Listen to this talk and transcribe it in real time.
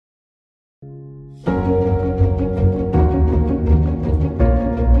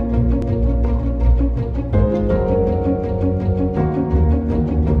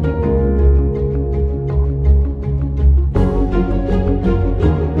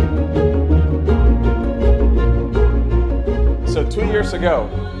years ago,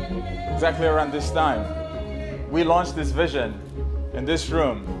 exactly around this time, we launched this vision in this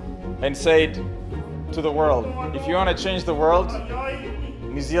room and said to the world, if you want to change the world,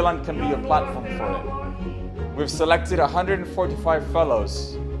 New Zealand can be a platform for it. We've selected 145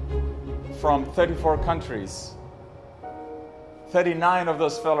 fellows from 34 countries. 39 of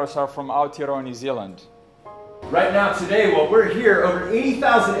those fellows are from Aotearoa, New Zealand. Right now, today, while we're here, over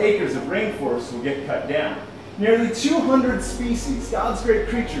 80,000 acres of rainforest will get cut down. Nearly 200 species, God's great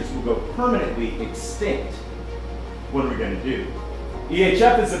creatures, will go permanently extinct. What are we going to do?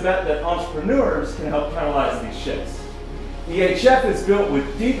 EHF is a bet that entrepreneurs can help catalyze these shifts. EHF is built with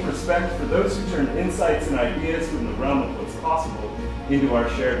deep respect for those who turn insights and ideas from the realm of what's possible into our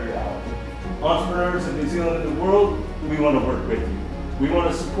shared reality. Entrepreneurs of New Zealand and the world, we want to work with you. We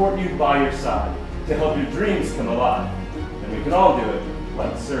want to support you by your side to help your dreams come alive. And we can all do it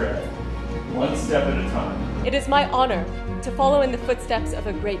like Sir Ed, one step at a time. It is my honor to follow in the footsteps of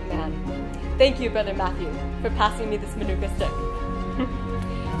a great man. Thank you, Brother Matthew, for passing me this manuka stick.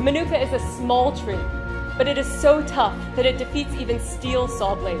 Manuka is a small tree, but it is so tough that it defeats even steel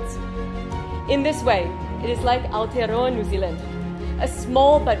saw blades. In this way, it is like Aotearoa, New Zealand, a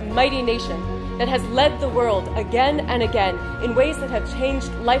small but mighty nation that has led the world again and again in ways that have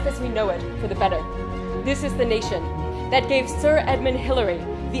changed life as we know it for the better. This is the nation that gave Sir Edmund Hillary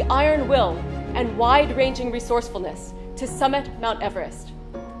the iron will and wide-ranging resourcefulness to summit Mount Everest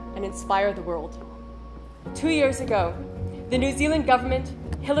and inspire the world. 2 years ago, the New Zealand government,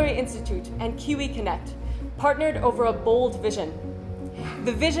 Hillary Institute, and Kiwi Connect partnered over a bold vision.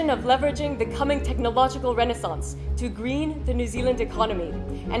 The vision of leveraging the coming technological renaissance to green the New Zealand economy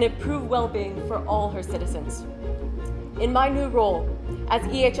and improve well-being for all her citizens. In my new role as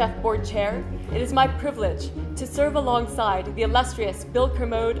EHF Board Chair, it is my privilege to serve alongside the illustrious Bill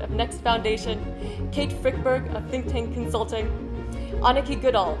Kermode of Next Foundation, Kate Frickberg of Think Tank Consulting, Aniki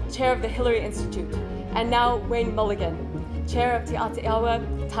Goodall, Chair of the Hillary Institute, and now Wayne Mulligan, Chair of Te Atiawa,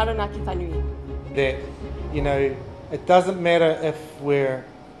 Taranaki Whanui. That, it doesn't matter if we're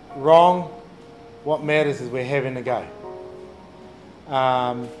wrong, what matters is we're having a go.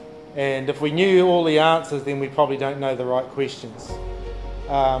 And if we knew all the answers, then we probably don't know the right questions.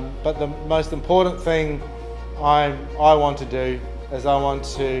 But the most important thing I want to do is I want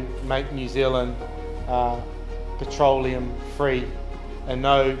to make New Zealand petroleum free and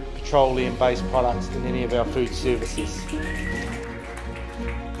no petroleum-based products in any of our food services.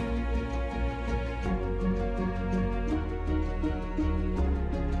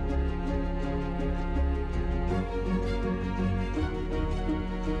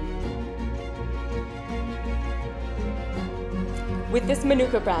 With this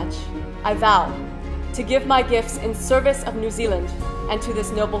manuka branch, I vow to give my gifts in service of New Zealand and to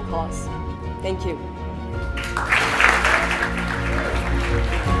this noble cause. Thank you.